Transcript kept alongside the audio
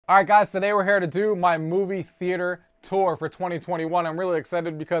All right, guys, today we're here to do my movie theater tour for 2021. I'm really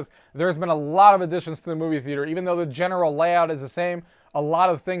excited because there's been a lot of additions to the movie theater. Even though the general layout is the same, a lot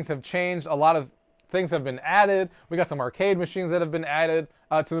of things have changed. A lot of things have been added. We got some arcade machines that have been added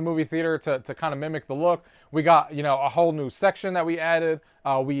to the movie theater to kind of mimic the look. We got, a whole new section that we added.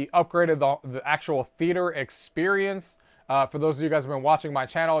 We upgraded the actual theater experience. For those of you guys who have been watching my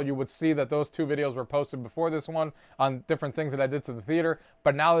channel, you would see that those two videos were posted before this one on different things that I did to the theater.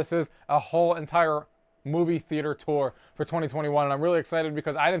 But now this is a whole entire movie theater tour for 2021. And I'm really excited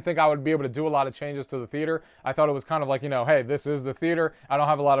because I didn't think I would be able to do a lot of changes to the theater. I thought it was kind of like, hey, this is the theater. I don't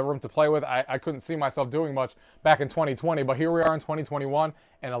have a lot of room to play with. I couldn't see myself doing much back in 2020. But here we are in 2021,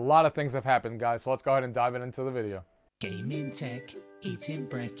 and a lot of things have happened, guys. So let's go ahead and dive into the video. Gaming tech, eating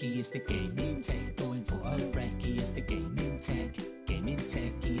brekkie is the gaming tech. Going for a brekkie is the gaming tech. Gaming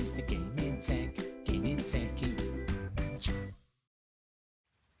techie is the gaming tech. Gaming techie.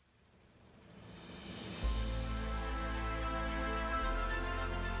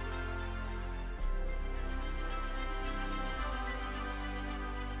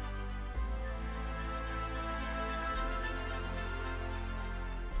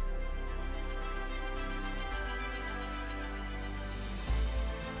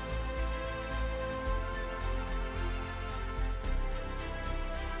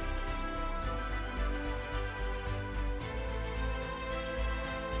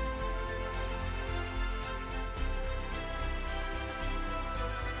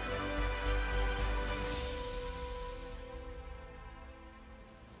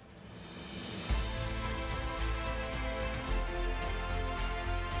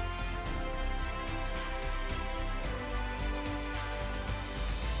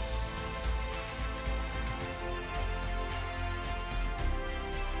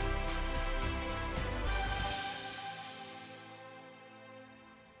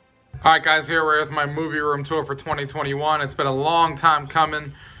 All right, guys, here we're with my movie room tour for 2021. It's been a long time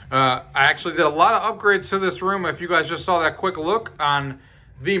coming. I actually did a lot of upgrades to this room. If you guys just saw that quick look on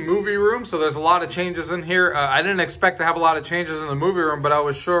the movie room, so there's a lot of changes in here. I didn't expect to have a lot of changes in the movie room, but I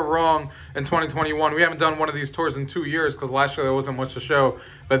was sure wrong in 2021. We haven't done one of these tours in 2 years because last year there wasn't much to show.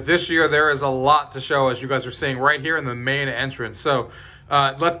 But this year there is a lot to show, as you guys are seeing right here in the main entrance. So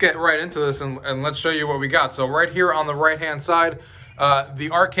let's get right into this and let's show you what we got. So right here on the right-hand side, the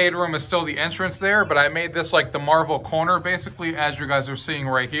arcade room is still the entrance there, but I made this like the Marvel corner, basically, as you guys are seeing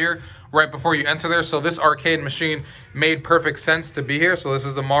right here, right before you enter there. So this arcade machine made perfect sense to be here. So this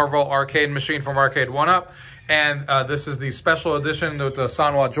is the Marvel arcade machine from Arcade1up, and this is the special edition with the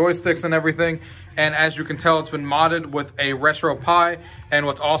Sanwa joysticks and everything. And as you can tell, it's been modded with a retro pie, and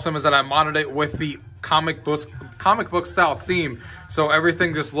what's awesome is that I modded it with the comic book style theme. So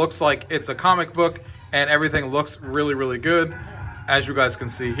everything just looks like it's a comic book, and everything looks really, really good. As you guys can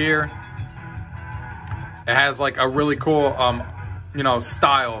see here, it has like a really cool,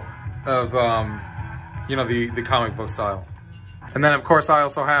 style of, the comic book style. And then, of course, I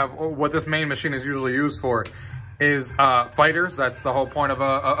also have what this main machine is usually used for is fighters. That's the whole point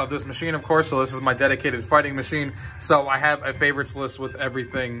of this machine, of course. So this is my dedicated fighting machine. So I have a favorites list with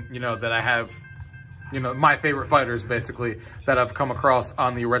everything, that I have, my favorite fighters, basically, that I've come across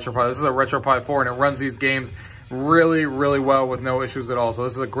on the RetroPie. This is a RetroPie 4, and it runs these games really, really well with no issues at all. So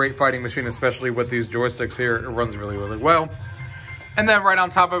this is a great fighting machine, especially with these joysticks here. It runs really, really well. And then right on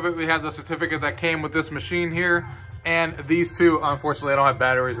top of it, we have the certificate that came with this machine here. And these two, unfortunately, I don't have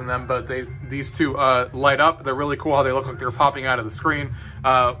batteries in them, but these two light up. They're really cool how they look like they're popping out of the screen.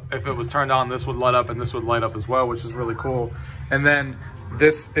 If it was turned on, this would light up, and this would light up as well, which is really cool. And then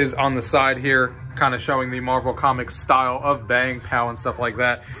this is on the side here, kind of showing the Marvel Comics style of Bang, Pow, and stuff like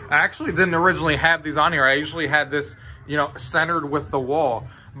that. I actually didn't originally have these on here. I usually had this, centered with the wall.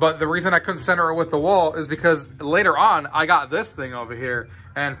 But the reason I couldn't center it with the wall is because later on, I got this thing over here.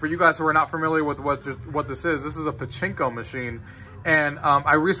 And for you guys who are not familiar with what this is a pachinko machine. And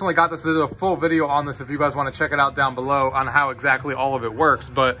I recently got this, did a full video on this if you guys want to check it out down below on how exactly all of it works.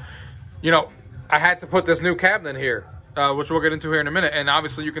 But, I had to put this new cabinet here. Which we'll get into here in a minute. And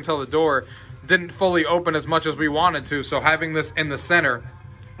obviously you can tell the door didn't fully open as much as we wanted to. So having this in the center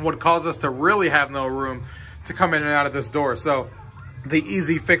would cause us to really have no room to come in and out of this door. So the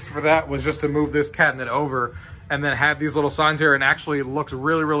easy fix for that was just to move this cabinet over and then have these little signs here. And actually it looks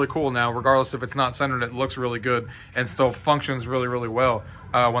really, really cool now. Regardless if it's not centered, it looks really good and still functions really, really well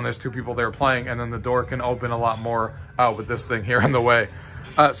when there's two people there playing. And then the door can open a lot more with this thing here in the way.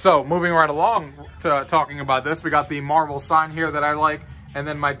 So moving right along to talking about this, we got the Marvel sign here that I like, and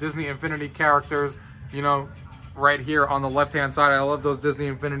then my Disney Infinity characters, right here on the left-hand side. I love those Disney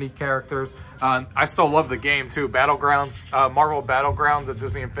Infinity characters. I still love the game too. Battlegrounds, Marvel Battlegrounds at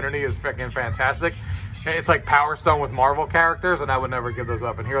Disney Infinity is freaking fantastic. It's like Power Stone with Marvel characters, and I would never give those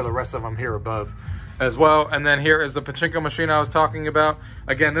up. And here are the rest of them here above as well. And then here is the pachinko machine I was talking about.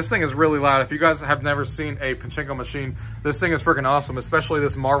 Again, this thing is really loud. If you guys have never seen a pachinko machine, this thing is freaking awesome, especially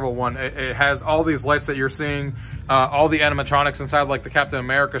this Marvel one. It has all these lights that you're seeing, all the animatronics inside, like the Captain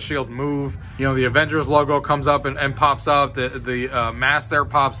America shield move. You know, the Avengers logo comes up and pops up. The mask there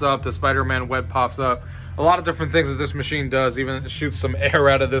pops up. The Spider-Man web pops up. A lot of different things that this machine does. Even shoots some air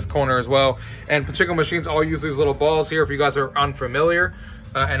out of this corner as well. And pachinko machines all use these little balls here if you guys are unfamiliar.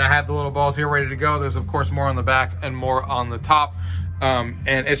 And I have the little balls here ready to go. There's of course more on the back and more on the top.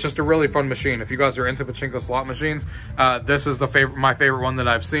 And it's just a really fun machine. If you guys are into pachinko slot machines, this is my favorite one that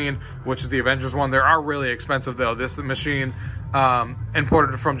I've seen, which is the Avengers one. They are really expensive though. This machine,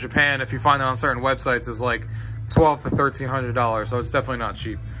 imported from Japan, if you find it on certain websites, is like $1,200 to $1,300. So it's definitely not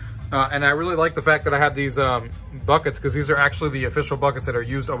cheap. And I really like the fact that I have these buckets, because these are actually the official buckets that are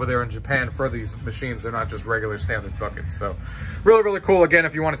used over there in Japan for these machines. They're not just regular standard buckets. So really, really cool. Again,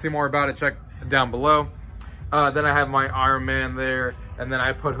 if you want to see more about it, check down below. Then I have my Iron Man there. And then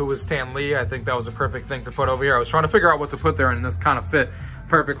I put who is Stan Lee. I think that was a perfect thing to put over here. I was trying to figure out what to put there, and this kind of fit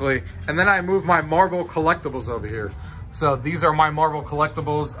perfectly. And then I moved my Marvel collectibles over here. So these are my Marvel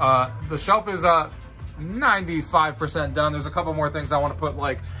collectibles. The shelf is 95% done. There's a couple more things I want to put,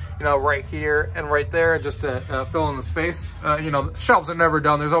 like, you know, right here and right there, just to fill in the space. You know, shelves are never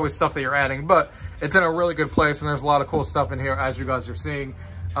done. There's always stuff that you're adding, but it's in a really good place, and there's a lot of cool stuff in here, as you guys are seeing.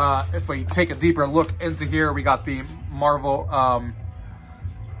 If we take a deeper look into here, we got the Marvel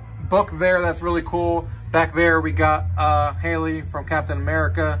book there. That's really cool. Back there, we got Haley from Captain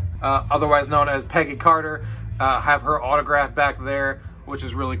America, otherwise known as Peggy Carter. Have her autograph back there, which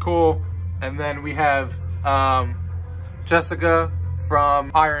is really cool. And then we have Jessica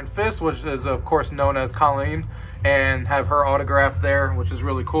from Iron Fist, which is of course known as Colleen, and have her autograph there, which is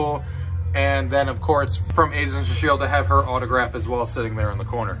really cool. And then of course from Agents of S.H.I.E.L.D. to have her autograph as well, sitting there in the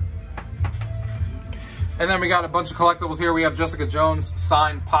corner. And then we got a bunch of collectibles here. We have Jessica Jones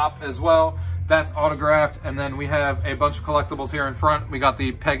signed pop as well. That's autographed. And then we have a bunch of collectibles here in front. We got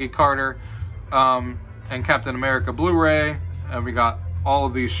the Peggy Carter and Captain America Blu-ray. And we got all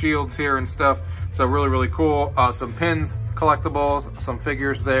of these shields here and stuff. So really, really cool. Some pins, collectibles, some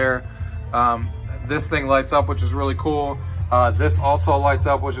figures there. This thing lights up, which is really cool. This also lights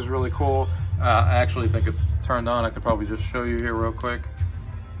up, which is really cool. I actually think it's turned on. I could probably just show you here real quick.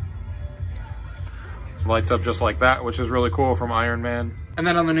 Lights up just like that, which is really cool, from Iron Man. And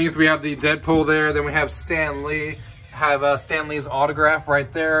then underneath we have the Deadpool there. Then we have Stan Lee. Have Stan Lee's autograph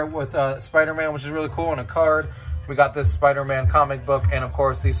right there with Spider-Man, which is really cool, and a card. We got this Spider-Man comic book, and of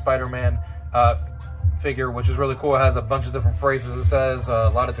course the Spider-Man figure, which is really cool. It has a bunch of different phrases. It says a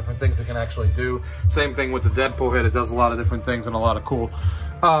lot of different things it can actually do. Same thing with the Deadpool head. It does a lot of different things and a lot of cool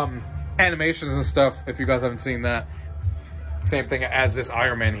animations and stuff, if you guys haven't seen that. Same thing as this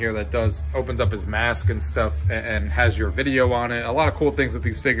Iron Man here that opens up his mask and stuff and has your video on it. A lot of cool things that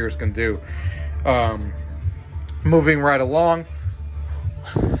these figures can do. Moving right along,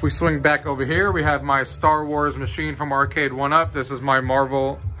 if we swing back over here, we have my Star Wars machine from Arcade1up. This is my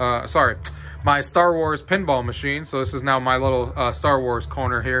my Star Wars pinball machine. So this is now my little Star Wars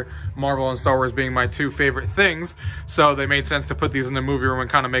corner here. Marvel and Star Wars being my two favorite things. So they made sense to put these in the movie room and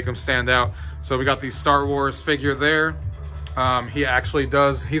kind of make them stand out. So we got the Star Wars figure there. He actually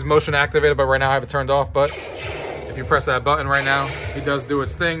he's motion activated, but right now I have it turned off. But if you press that button right now, he does do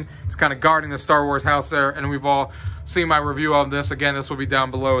its thing. It's kind of guarding the Star Wars house there. And we've all seen my review of this. Again, this will be down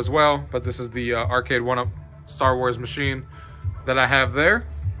below as well. But this is the Arcade1up Star Wars machine that I have there.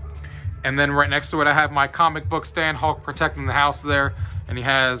 And then right next to it, I have my comic book stand, Hulk protecting the house there. And he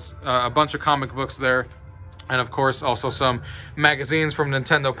has a bunch of comic books there. And of course, also some magazines from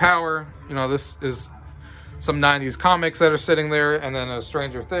Nintendo Power. You know, this is some 90s comics that are sitting there. And then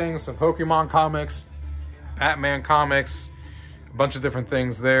Stranger Things, some Pokemon comics, Batman comics, a bunch of different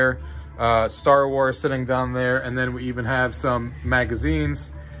things there. Star Wars sitting down there. And then we even have some magazines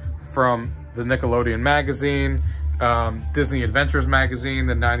from the Nickelodeon magazine, Disney Adventures magazine,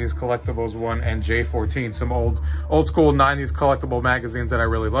 the 90s collectibles one, and J14, some old school 90s collectible magazines that I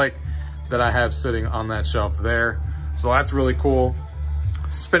really like that I have sitting on that shelf there. So that's really cool.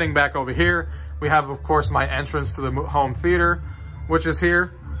 Spinning back over here, we have of course my entrance to the home theater, which is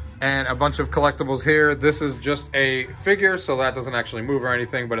here, and a bunch of collectibles here. This is just a figure, so that doesn't actually move or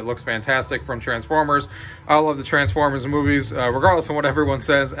anything, but it looks fantastic, from Transformers. I love the Transformers movies, regardless of what everyone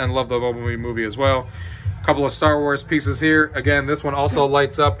says, and love the Bumblebee movie as well. Couple of Star Wars pieces here. Again, this one also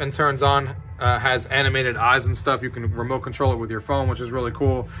lights up and turns on has animated eyes and stuff. You can remote control it with your phone, which is really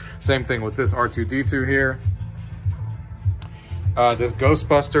cool. Same thing with this R2-D2 here. This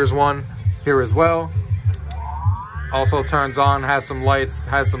Ghostbusters one here as well. Also turns on, has some lights,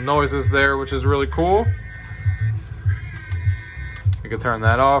 has some noises there, which is really cool. You can turn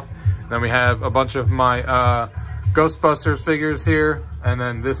that off. Then we have a bunch of my Ghostbusters figures here. And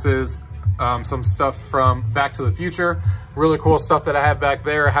then this is some stuff from Back to the Future. Really cool stuff that I have back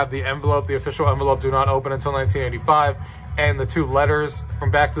there. I have the envelope, the official envelope, do not open until 1985. And the 2 letters from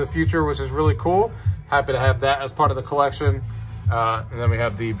Back to the Future, which is really cool. Happy to have that as part of the collection. And then we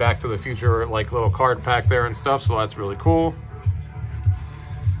have the Back to the Future like little card pack there and stuff, so that's really cool.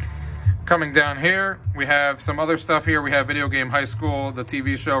 Coming down here, we have some other stuff here. We have Video Game High School, the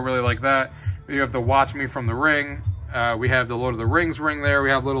TV show, really like that. We have the Watch Me from the Ring. We have the Lord of the Rings ring there. We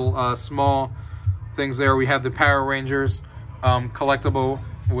have little small things there. We have the Power Rangers collectible,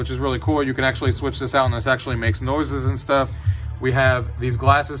 which is really cool. You can actually switch this out and this actually makes noises and stuff. We have these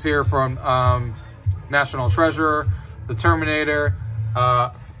glasses here from National Treasure, the Terminator.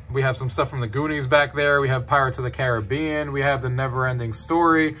 We have some stuff from the Goonies back there. We have Pirates of the Caribbean. We have the Never Ending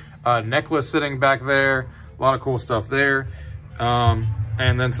Story necklace sitting back there. A lot of cool stuff there.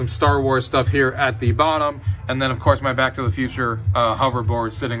 And then some Star Wars stuff here at the bottom. And then, of course, my Back to the Future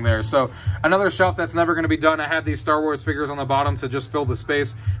hoverboard sitting there. So another shelf that's never going to be done. I had these Star Wars figures on the bottom to just fill the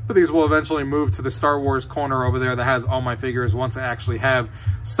space. But these will eventually move to the Star Wars corner over there that has all my figures once I actually have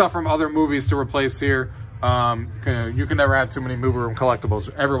stuff from other movies to replace here. You can never have too many movie room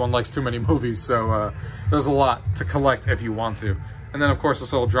collectibles. Everyone likes too many movies, so there's a lot to collect if you want to. And then, of course,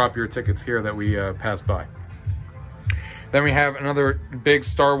 this will drop your tickets here that we passed by. Then we have another big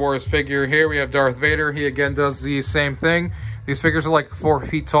Star Wars figure here. We have Darth Vader. He again does the same thing. These figures are like 4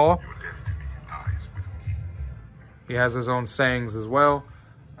 feet tall. He has his own sayings as well.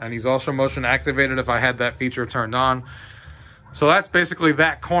 And he's also motion activated if I had that feature turned on. So that's basically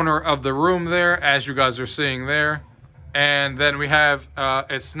that corner of the room there, as you guys are seeing there. And then we have,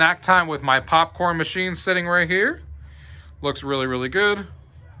 it's snack time with my popcorn machine sitting right here. Looks really, really good.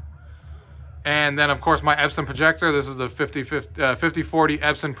 And then, of course, my Epson projector. This is the 5040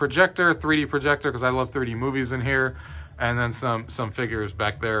 Epson projector, 3D projector, because I love 3D movies in here. And then some figures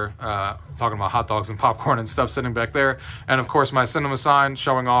back there, talking about hot dogs and popcorn and stuff sitting back there. And, of course, my cinema sign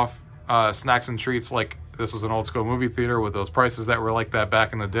showing off snacks and treats like this was an old school movie theater with those prices that were like that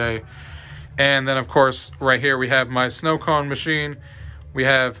back in the day. And then, of course, right here we have my snow cone machine. We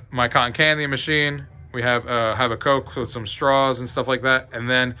have my cotton candy machine. We have a Coke with some straws and stuff like that. And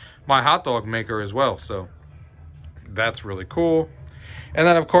then my hot dog maker as well. So that's really cool. And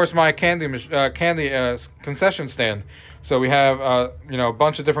then, of course, my candy concession stand. So we have, you know, a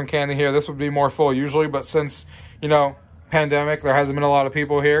bunch of different candy here. This would be more full usually, but since, you know, pandemic, there hasn't been a lot of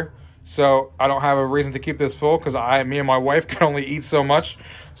people here. So I don't have a reason to keep this full because me and my wife can only eat so much.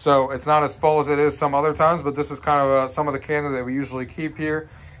 So it's not as full as it is some other times, but this is kind of some of the candy that we usually keep here.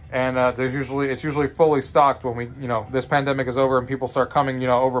 And it's usually fully stocked when we, you know, this pandemic is over and people start coming, you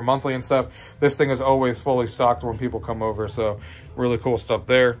know, over monthly and stuff. This thing is always fully stocked when people come over. So really cool stuff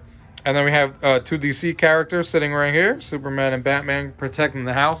there. And then we have 2 DC characters sitting right here, Superman and Batman protecting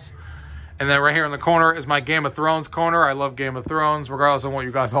the house. And then right here in the corner is my Game of Thrones corner. I love Game of Thrones, regardless of what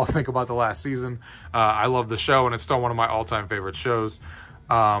you guys all think about the last season. I love the show, and it's still one of my all-time favorite shows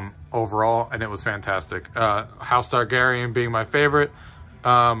overall, and it was fantastic. House Targaryen being my favorite,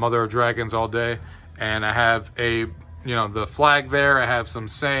 Mother of Dragons all day. And I have the flag there. I have some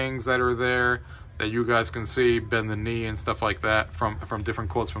sayings that are there that you guys can see, bend the knee and stuff like that from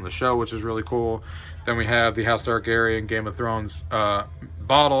different quotes from the show, which is really cool. Then we have the House Targaryen Game of Thrones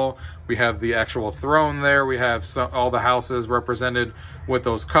bottle. We have the actual throne there. We have all the houses represented with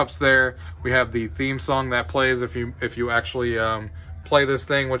those cups there. We have the theme song that plays if you actually play this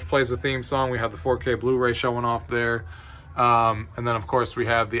thing, which plays the theme song. We have the 4K Blu-ray showing off there. And then, of course, we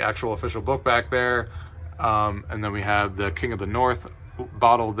have the actual official book back there. And then we have the King of the North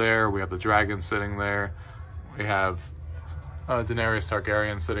bottle there. We have the dragon sitting there. We have Daenerys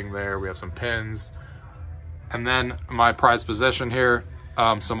Targaryen sitting there. We have some pins. And then my prized possession here,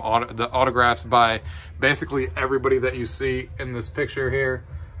 the autographs by basically everybody that you see in this picture here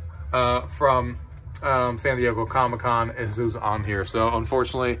from San Diego Comic-Con is who's on here. So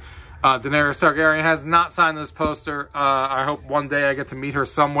unfortunately, Daenerys Targaryen has not signed this poster. I hope one day I get to meet her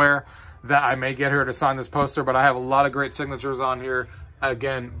somewhere that I may get her to sign this poster, but I have a lot of great signatures on here,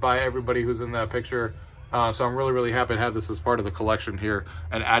 again, by everybody who's in that picture. So I'm really, really happy to have this as part of the collection here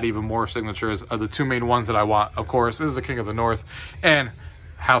and add even more signatures. The 2 main ones that I want, of course, is the King of the North and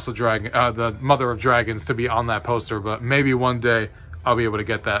House of Dragon, the Mother of Dragons to be on that poster, but maybe one day I'll be able to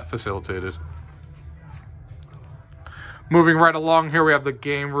get that facilitated. Moving right along here, we have the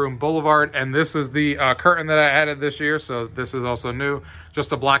Game Room Boulevard, and this is the curtain that I added this year, so this is also new.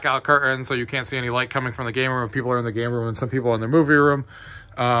 Just a blackout curtain, so you can't see any light coming from the game room. If people are in the game room and some people are in the movie room,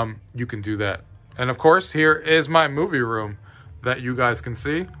 you can do that. And of course, here is my movie room that you guys can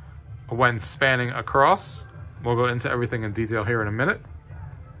see when spanning across. We'll go into everything in detail here in a minute.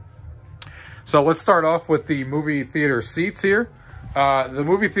 So let's start off with the movie theater seats here. The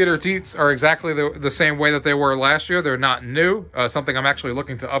movie theater seats are exactly the same way that they were last year. They're not new. Something I'm actually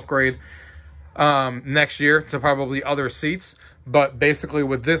looking to upgrade next year to probably other seats. But basically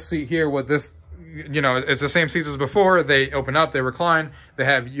with this seat here, with this, you know, it's the same seats as before. They open up, they recline. They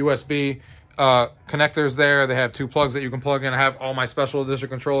have USB connectors there. They have 2 plugs that you can plug in. I have all my special edition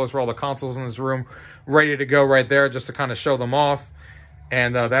controllers for all the consoles in this room ready to go right there just to kind of show them off.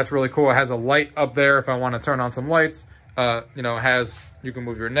 And that's really cool. It has a light up there if I want to turn on some lights. You know, it has, you can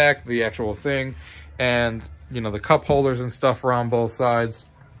move your neck, the actual thing, and, you know, the cup holders and stuff are on both sides.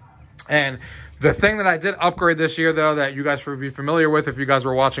 And the thing that I did upgrade this year, though, that you guys should be familiar with if you guys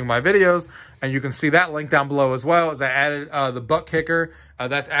were watching my videos, and you can see that link down below as well, is I added the Buttkicker.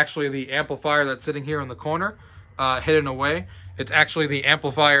 That's actually the amplifier that's sitting here in the corner, hidden away. It's actually the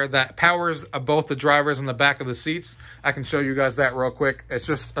amplifier that powers both the drivers and the back of the seats. I can show you guys that real quick. It's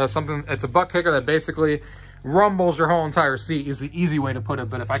just something, it's a Buttkicker that basically rumbles your whole entire seat is the easy way to put it.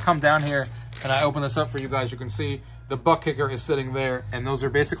 But if I come down here and I open this up for you guys, you can see the Buttkicker is sitting there, and those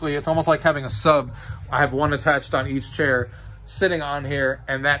are basically, it's almost like having a sub. I have one attached on each chair sitting on here,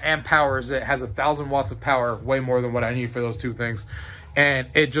 and that amp powers it, has 1,000 watts of power, way more than what I need for those 2 things. And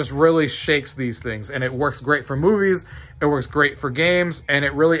it just really shakes these things, and it works great for movies, it works great for games, and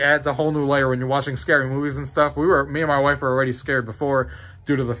it really adds a whole new layer when you're watching scary movies and stuff. Me and my wife were already scared before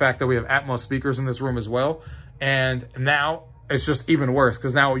due to the fact that we have Atmos speakers in this room as well. And now it's just even worse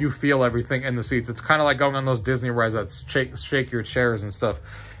because now you feel everything in the seats. It's kind of like going on those Disney rides that shake your chairs and stuff.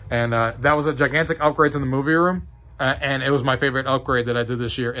 And that was a gigantic upgrade to the movie room. And it was my favorite upgrade that I did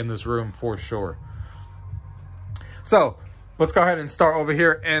this year in this room for sure. So let's go ahead and start over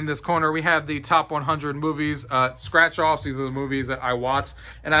here in this corner. We have the top 100 movies, scratch offs. These are the movies that I watch.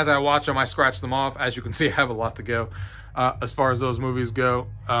 And as I watch them, I scratch them off. As you can see, I have a lot to go. As far as those movies go.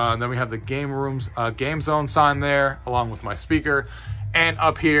 And then we have the game rooms, game zone sign there, along with my speaker. And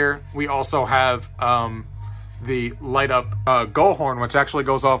up here, we also have the light up goal horn, which actually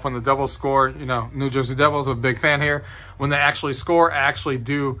goes off when the Devils score. You know, New Jersey Devils, I'm a big fan here. When they actually score,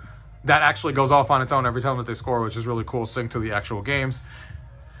 that actually goes off on its own every time that they score, which is really cool, sync to the actual games.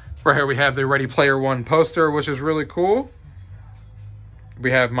 Right here, we have the Ready Player One poster, which is really cool.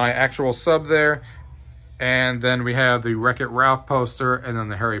 We have my actual sub there. And then we have the Wreck-It Ralph poster, and then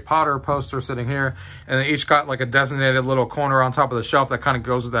the Harry Potter poster sitting here. And they each got like a designated little corner on top of the shelf that kind of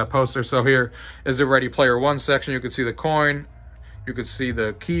goes with that poster. So here is the Ready Player One section. You can see the coin. You can see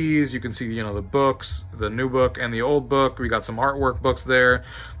the keys. You can see, you know, the books, the new book and the old book. We got some artwork books there.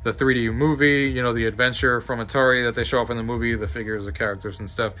 The 3D movie, you know, the adventure from Atari that they show off in the movie, the figures, the characters and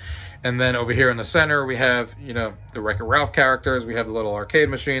stuff. And then over here in the center, we have, you know, the Wreck-It Ralph characters. We have the little arcade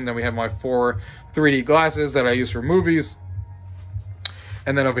machine. Then we have my 4 3D glasses that I use for movies.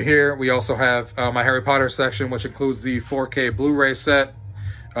 And then over here, we also have my Harry Potter section, which includes the 4K Blu-ray set.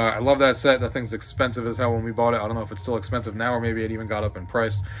 I love that set. That thing's expensive as hell when we bought it. I don't know if it's still expensive now, or maybe it even got up in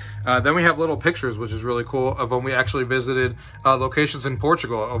price. Then we have little pictures, which is really cool, of when we actually visited locations in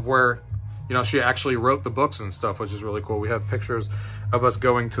Portugal, of where, you know, she actually wrote the books and stuff, which is really cool. We have pictures of us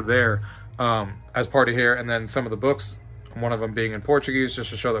going to there as part of here, and then some of the books, one of them being in Portuguese,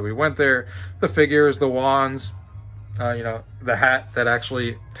 just to show that we went there. The figures, the wands, you know, the hat that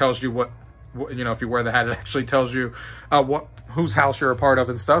actually tells you what, you know, if you wear the hat, it actually tells you whose house you're a part of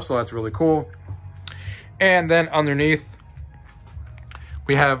and stuff. So that's really cool. And then underneath,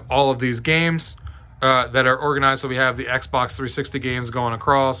 we have all of these games that are organized. So we have the Xbox 360 games going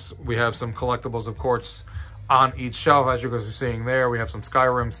across. We have some collectibles, of course, on each shelf, as you guys are seeing there. We have some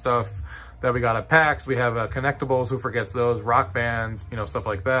Skyrim stuff that we got at PAX. We have Connectables, who forgets those, Rock Band, you know, stuff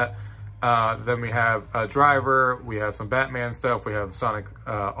like that. Then we have Driver, we have some Batman stuff, we have Sonic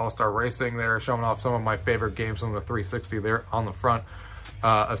All-Star Racing there, showing off some of my favorite games from the 360 there on the front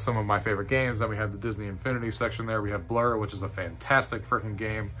as some of my favorite games. Then we have the Disney Infinity section there. We have Blur, which is a fantastic freaking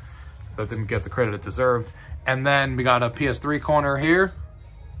game that didn't get the credit it deserved. And then we got a PS3 corner here.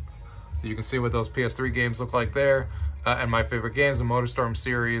 You can see what those PS3 games look like there. And my favorite games, the MotorStorm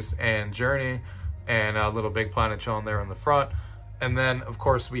series and Journey, and Little Big Planet chilling there in the front. And then, of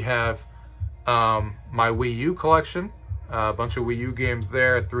course, we have my Wii U collection, a bunch of Wii U games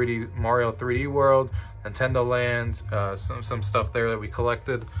there, Mario 3D World, Nintendo Land, some stuff there that we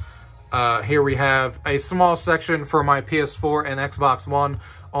collected. Here we have a small section for my PS4 and Xbox One,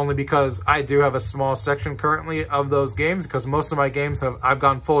 only because I do have a small section currently of those games, because most of my games I've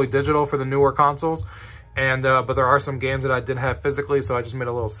gone fully digital for the newer consoles, and but there are some games that I did have physically, so I just made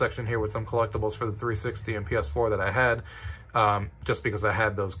a little section here with some collectibles for the 360 and PS4 that I had, just because I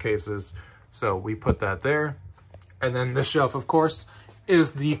had those cases. So we put that there. And then this shelf, of course,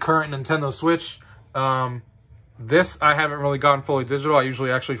 is the current Nintendo Switch. This, I haven't really gone fully digital. I usually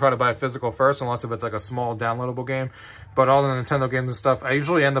actually try to buy physical first, unless if it's like a small downloadable game. But all the Nintendo games and stuff, I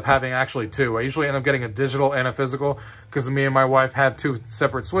usually end up having actually two. I usually end up getting a digital and a physical, because me and my wife have two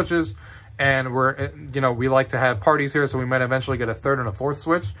separate Switches, and we're, you know, we like to have parties here, so we might eventually get a third and a fourth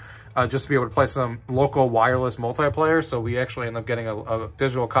Switch, just to be able to play some local wireless multiplayer. So we actually end up getting a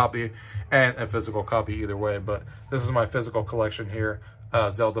digital copy and a physical copy either way. But this is my physical collection here.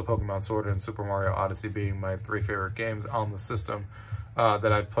 Zelda, Pokemon Sword, and Super Mario Odyssey being my 3 favorite games on the system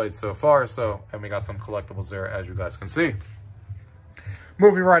that I've played so far. So, and we got some collectibles there, as you guys can see.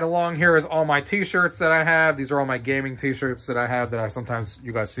 Moving right along, here is all my t-shirts that I have. These are all my gaming t-shirts that I have that I sometimes,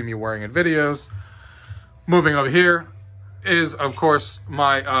 you guys see me wearing in videos. Moving over here is, of course,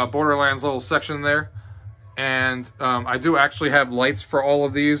 my Borderlands little section there. And I do actually have lights for all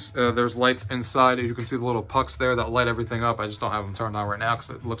of these. There's lights inside. You can see the little pucks there that light everything up. I just don't have them turned on right now because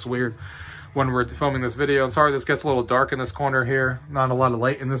it looks weird when we're filming this video. I'm sorry this gets a little dark in this corner here. Not a lot of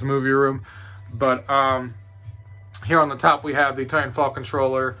light in this movie room. But here on the top we have the Titanfall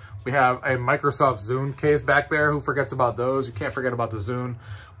controller. We have a Microsoft Zune case back there. Who forgets about those? You can't forget about the Zune.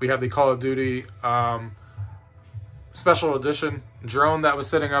 We have the Call of Duty Special Edition drone that was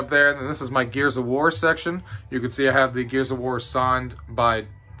sitting up there. And this is my Gears of War section. You can see I have the Gears of War signed by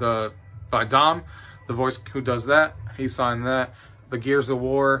Dom, the voice who does that. He signed that. The Gears of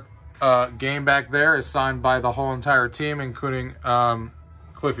War game back there is signed by the whole entire team, including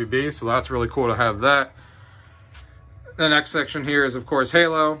Cliffy B. So that's really cool to have that. The next section here is, of course,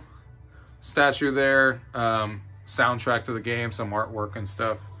 Halo. Statue there. Soundtrack to the game, some artwork and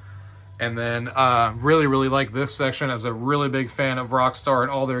stuff. And then really like this section. As a really big fan of Rockstar and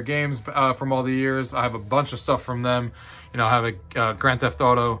all their games from all the years. I have a bunch of stuff from them. You know, I have a Grand Theft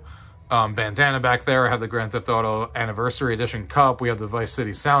Auto bandana back there. I have the Grand Theft Auto Anniversary Edition Cup. We have the Vice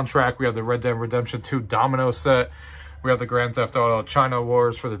City soundtrack. We have the Red Dead Redemption 2 Domino set. We have the Grand Theft Auto China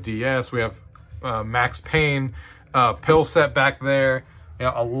Wars for the DS. We have Max Payne pill set back there. You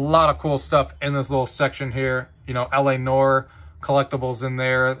know, a lot of cool stuff in this little section here. You know, LA Noire collectibles in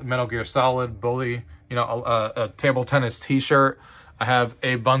there, Metal Gear Solid, Bully, you know, a table tennis t-shirt. I have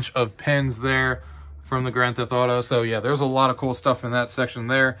a bunch of pins there from the Grand Theft Auto. So yeah, there's a lot of cool stuff in that section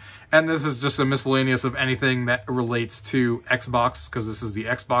there. And this is just a miscellaneous of anything that relates to Xbox, because this is the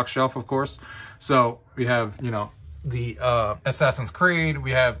Xbox shelf, of course. So we have, you know, the Assassin's Creed,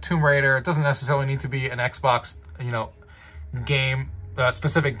 we have Tomb Raider. It doesn't necessarily need to be an Xbox, you know, game,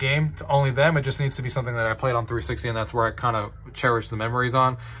 specific game to only them. It just needs to be something that I played on 360, and that's where I kind of cherish the memories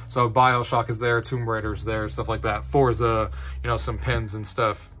on. So BioShock is there, Tomb Raider's there, stuff like that. Forza, you know, some pins and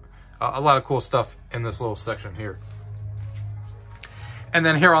stuff. A lot of cool stuff in this little section here. And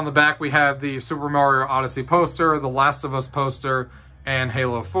then here on the back we have the Super Mario Odyssey poster, the Last of Us poster, and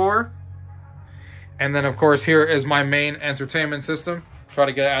Halo 4. And then of course here is my main entertainment system. Try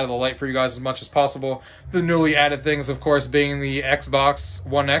to get out of the light for you guys as much as possible. The newly added things, of course, being the Xbox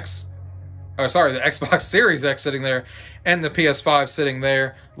One X, or sorry, the Xbox Series X sitting there, and the PS5 sitting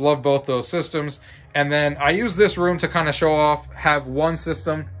there. Love both those systems. And then I use this room to kind of show off, have one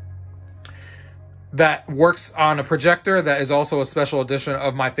system that works on a projector that is also a special edition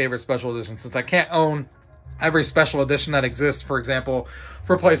of my favorite special edition. Since I can't own every special edition that exists, for example,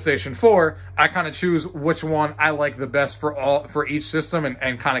 for PlayStation 4, I kind of choose which one I like the best for each system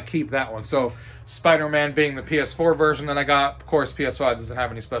and kind of keep that one. So Spider-Man being the PS4 version that I got. Of course, PS5 doesn't have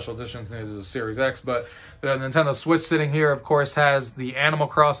any special editions, neither does the Series X, but the Nintendo Switch sitting here, of course, has the Animal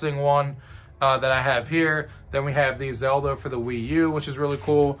Crossing one that I have here. Then we have the Zelda for the Wii U, which is really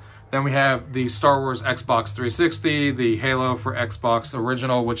cool. Then we have the Star Wars Xbox 360, the Halo for Xbox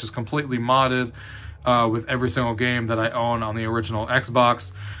Original, which is completely modded with every single game that I own on the original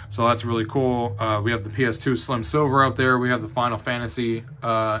Xbox. So that's really cool. We have the PS2 Slim Silver up there. We have the Final Fantasy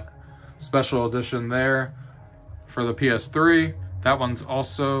Special Edition there for the PS3. That one's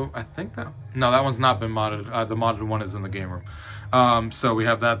also, I think that, no, that one's not been modded. The modded one is in the game room. So we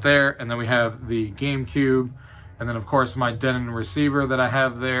have that there. And then we have the GameCube. And then, of course, my Denon receiver that I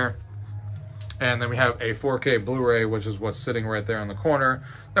have there. And then we have a 4K Blu-ray, which is what's sitting right there in the corner.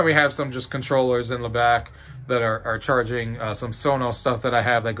 Then we have some just controllers in the back that are charging, some Sonos stuff that I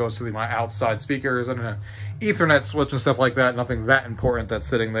have that goes to my outside speakers, and an Ethernet switch and stuff like that. Nothing that important that's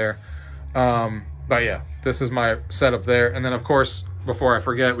sitting there. But yeah, this is my setup there. And then of course, before I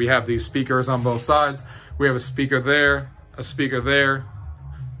forget, we have these speakers on both sides. We have a speaker there, a speaker there.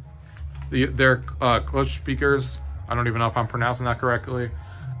 They're clutch speakers. I don't even know if I'm pronouncing that correctly.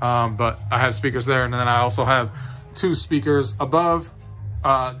 But I have speakers there, and then I also have 2 speakers above,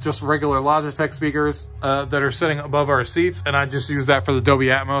 just regular Logitech speakers that are sitting above our seats, and I just use that for the Dolby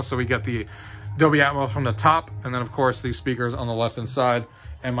Atmos, so we get the Dolby Atmos from the top, and then of course these speakers on the left hand side,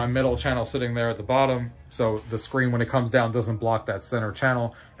 and my middle channel sitting there at the bottom, so the screen when it comes down doesn't block that center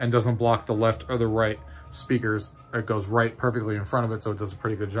channel and doesn't block the left or the right speakers. It goes right perfectly in front of it, so it does a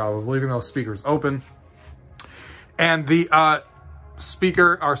pretty good job of leaving those speakers open. And the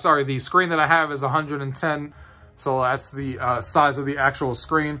the screen that I have is 110, so that's the size of the actual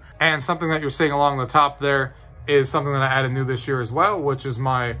screen. And something that you're seeing along the top there is something that I added new this year as well, which is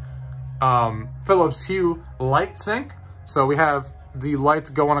my Philips Hue light sync. So we have the lights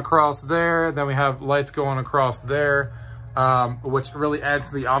going across there, then we have lights going across there, which really adds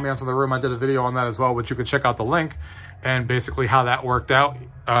to the ambiance of the room. I did a video on that as well, which you can check out the link, and basically how that worked out.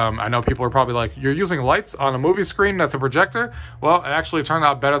 I know people are probably like, you're using lights on a movie screen that's a projector? Well, it actually turned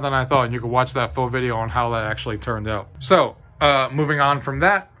out better than I thought, and you can watch that full video on how that actually turned out. So, moving on from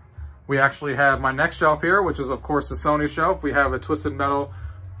that, we actually have my next shelf here, which is of course the Sony shelf. We have a Twisted Metal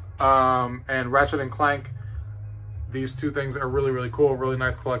and Ratchet & Clank. These 2 things are really, really cool, really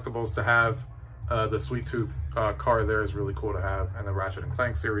nice collectibles to have. The Sweet Tooth car there is really cool to have, and the Ratchet &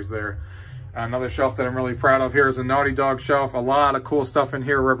 Clank series there. Another shelf that I'm really proud of here is a Naughty Dog shelf. A lot of cool stuff in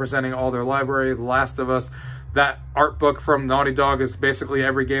here representing all their library. The Last of Us, that art book from Naughty Dog is basically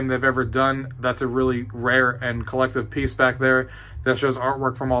every game they've ever done. That's a really rare and collective piece back there that shows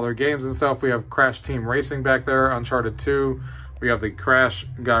artwork from all their games and stuff. We have Crash Team Racing back there, Uncharted 2. We have the Crash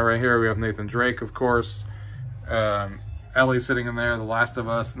guy right here. We have Nathan Drake, of course. Ellie sitting in there, The Last of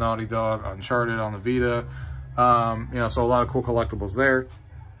Us, Naughty Dog, Uncharted on the Vita. You know, so a lot of cool collectibles there.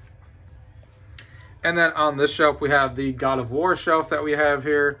 And then on this shelf, we have the God of War shelf that we have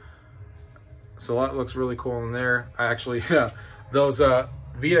here. So that looks really cool in there. I actually, those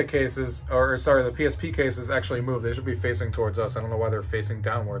Vita cases, or sorry, the PSP cases actually moved. They should be facing towards us. I don't know why they're facing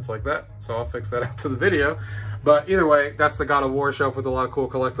downwards like that. So I'll fix that after the video. But either way, that's the God of War shelf with a lot of cool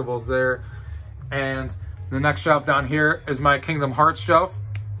collectibles there. And the next shelf down here is my Kingdom Hearts shelf.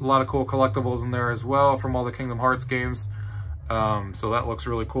 A lot of cool collectibles in there as well from all the Kingdom Hearts games. So that looks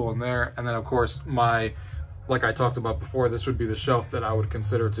really cool in there. And then of course my, like I talked about before, this would be the shelf that I would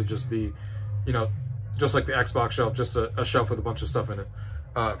consider to just be, you know, just like the Xbox shelf, just a shelf with a bunch of stuff in it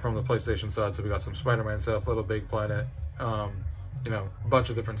from the PlayStation side. So we got some Spider-Man stuff, Little Big Planet, you know, a bunch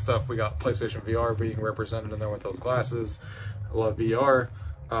of different stuff. We got PlayStation VR being represented in there with those glasses. I love VR.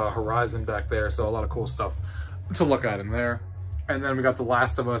 Horizon back there, so a lot of cool stuff to look at in there. And then we got the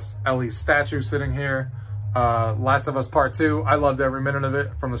Last of Us Ellie statue sitting here. Last of Us Part 2, I loved every minute of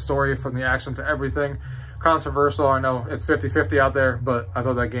it, from the story, from the action to everything. Controversial, I know it's 50-50 out there, but I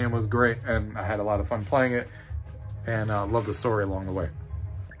thought that game was great, and I had a lot of fun playing it, and loved the story along the way.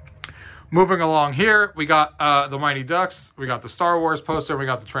 Moving along here, we got the Mighty Ducks, we got the Star Wars poster, we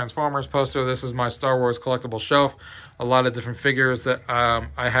got the Transformers poster. This is my Star Wars collectible shelf. A lot of different figures that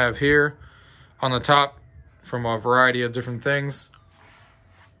I have here on the top from a variety of different things.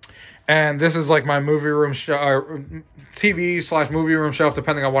 And this is like my movie room TV/movie room shelf,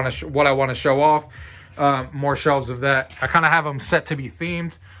 depending on what I want to show off. More shelves of that. I kind of have them set to be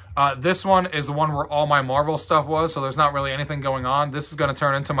themed. This one is the one where all my Marvel stuff was, so there's not really anything going on. This is going to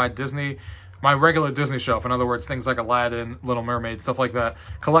turn into my regular Disney shelf. In other words, things like Aladdin, Little Mermaid, stuff like that.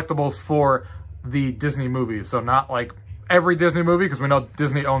 Collectibles for the Disney movies. So not like every Disney movie, because we know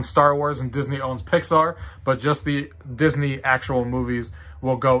Disney owns Star Wars and Disney owns Pixar, but just the Disney actual movies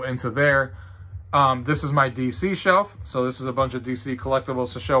will go into there. This is my DC shelf. So this is a bunch of DC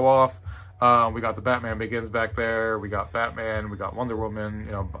collectibles to show off. We got the Batman Begins back there. We got Batman. We got Wonder Woman.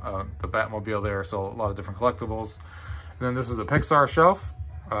 You know, the Batmobile there. So a lot of different collectibles. And then this is the Pixar shelf.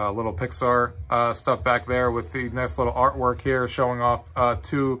 Little Pixar stuff back there with the nice little artwork here showing off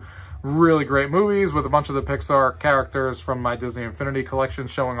 2 really great movies with a bunch of the Pixar characters from my Disney Infinity collection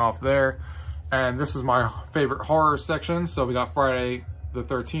showing off there. And this is my favorite horror section. So we got Friday the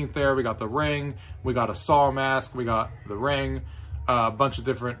 13th there. We got The Ring. We got a Saw mask. We got The Ring. A bunch of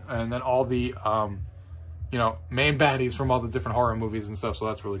different, and then all the, you know, main baddies from all the different horror movies and stuff. So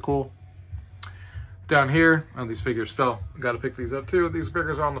that's really cool. Down here, oh, these figures fell. Got to pick these up too. These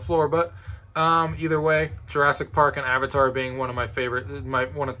figures are on the floor, but either way, Jurassic Park and Avatar being one of my favorite,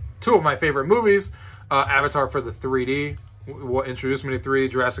 two of my favorite movies. Avatar for the 3D, what introduced me to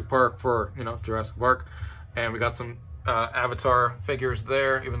 3D. Jurassic Park for, you know, Jurassic Park, and we got some Avatar figures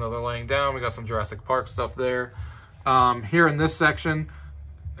there, even though they're laying down. We got some Jurassic Park stuff there. Here in this section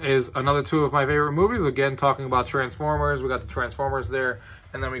is another two of my favorite movies. Again, talking about Transformers. We got the Transformers there.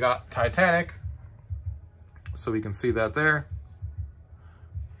 And then we got Titanic. So we can see that there.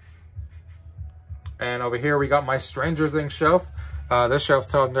 And over here we got my Stranger Things shelf. This shelf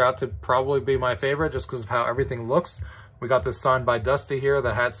turned out to probably be my favorite just because of how everything looks. We got this signed by Dusty here,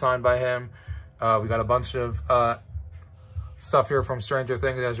 the hat signed by him. We got a bunch of stuff here from Stranger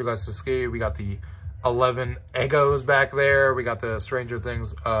Things, as you guys can see. We got the 11 Eggos back there. We got the Stranger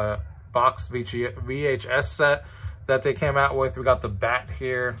Things box VHS set that they came out with. We got the bat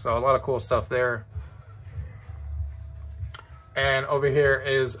here. So a lot of cool stuff there. And over here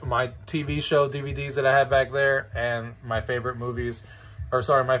is my TV show DVDs that I have back there, and my favorite movies, or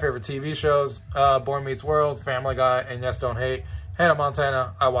sorry, my favorite TV shows, Boy Meets World, Family Guy, and Yes Don't Hate. Hannah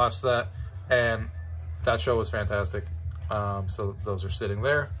Montana, I watched that, and that show was fantastic. So those are sitting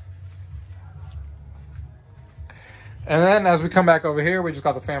there. And then as we come back over here, we just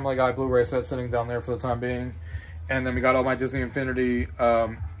got the Family Guy Blu-ray set sitting down there for the time being. And then we got all my Disney Infinity,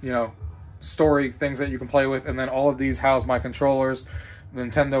 you know, story things that you can play with, and then all of these house my controllers.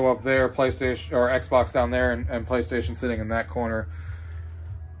 Nintendo up there, PlayStation or Xbox down there, and PlayStation sitting in that corner.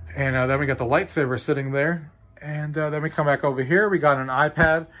 And then we got the lightsaber sitting there. And then we come back over here, we got an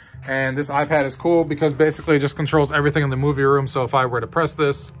iPad, and this iPad is cool because basically it just controls everything in the movie room. So if I were to press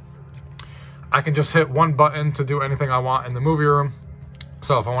this, I can just hit one button to do anything I want in the movie room.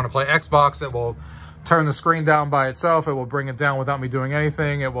 So if I want to play Xbox, it will turn the screen down by itself. It will bring it down without me doing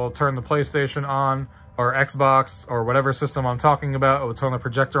anything. It will turn the PlayStation on, or Xbox, or whatever system I'm talking about. It will turn the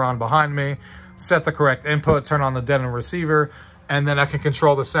projector on behind me, set the correct input, turn on the deadened receiver, and then I can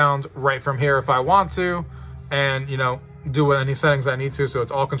control the sound right from here if I want to, and, you know, do any settings I need to. So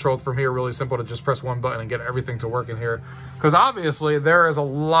it's all controlled from here. Really simple to just press one button and get everything to work in here. Because obviously there is a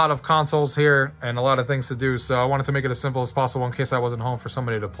lot of consoles here and a lot of things to do. So I wanted to make it as simple as possible in case I wasn't home for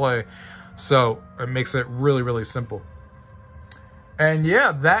somebody to play. So it makes it really, really simple. And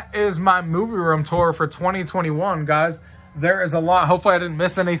yeah, that is my movie room tour for 2021, guys. There is a lot. Hopefully I didn't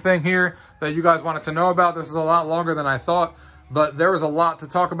miss anything here that you guys wanted to know about. This is a lot longer than I thought, but there was a lot to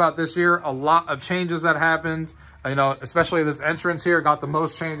talk about this year. A lot of changes that happened. You know, especially this entrance here got the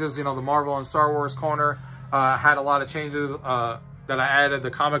most changes. You know, the Marvel and Star Wars corner had a lot of changes that I added.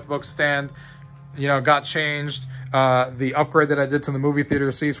 The comic book stand, you know, got changed. The upgrade that I did to the movie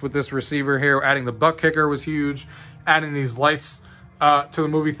theater seats with this receiver here, adding the Buttkicker was huge. Adding these lights to the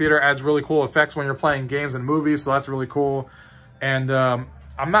movie theater adds really cool effects when you're playing games and movies, so that's really cool. And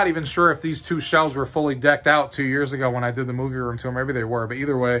I'm not even sure if these two shelves were fully decked out 2 years ago when I did the movie room tour. Maybe they were, but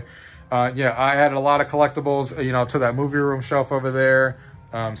either way, yeah, I added a lot of collectibles, you know, to that movie room shelf over there.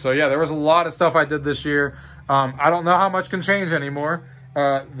 So yeah, there was a lot of stuff I did this year. I don't know how much can change anymore.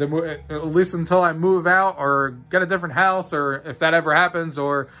 At least until I move out or get a different house, or if that ever happens,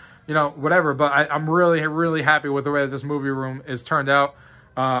 or, you know, whatever. But I'm really, really happy with the way that this movie room is turned out.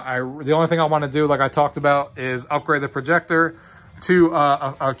 The only thing I want to do, like I talked about, is upgrade the projector to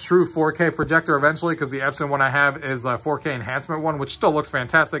a true 4K projector eventually, because the Epson one I have is a 4K enhancement one, which still looks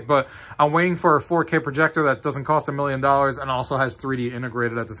fantastic, but I'm waiting for a 4K projector that doesn't cost $1 million and also has 3D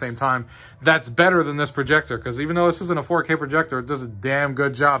integrated at the same time. That's better than this projector, because even though this isn't a 4K projector, it does a damn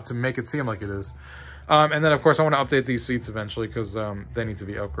good job to make it seem like it is. And then, of course, I want to update these seats eventually, because they need to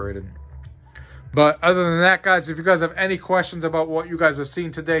be upgraded. But other than that, guys, if you guys have any questions about what you guys have seen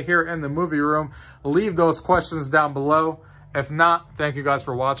today here in the movie room, leave those questions down below. If not, thank you guys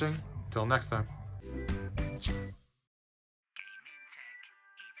for watching. Until next time.